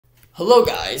Hello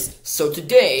guys, so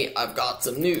today I've got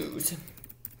some news.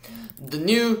 A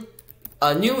new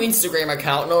Instagram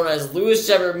account known as Louis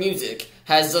Shepard Music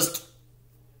has just...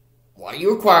 Why are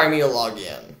you requiring me to log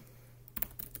in?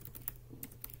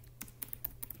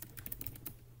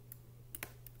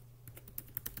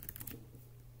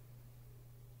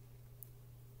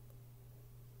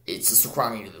 It's just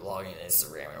requiring me to log in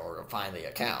Instagram in order to find the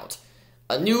account.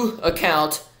 A new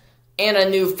account and a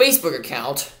new Facebook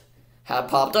account have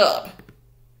popped up.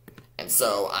 And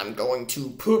so I'm going to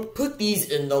put these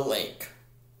in the link.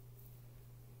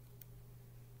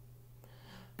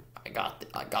 I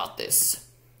got this.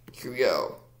 Here we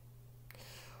go.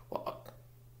 Well,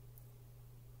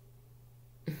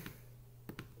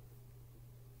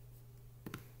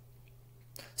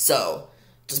 so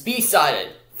just be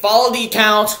excited. Follow the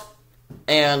account,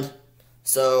 and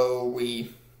so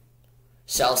we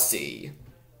shall see.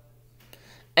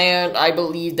 And I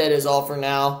believe that is all for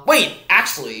now. Wait,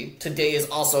 actually, today is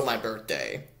also my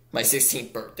birthday. My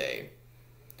 16th birthday.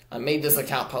 I made this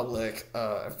account public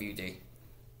a few days.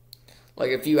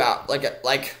 Like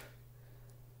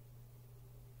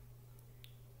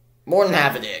more than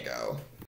half a day ago.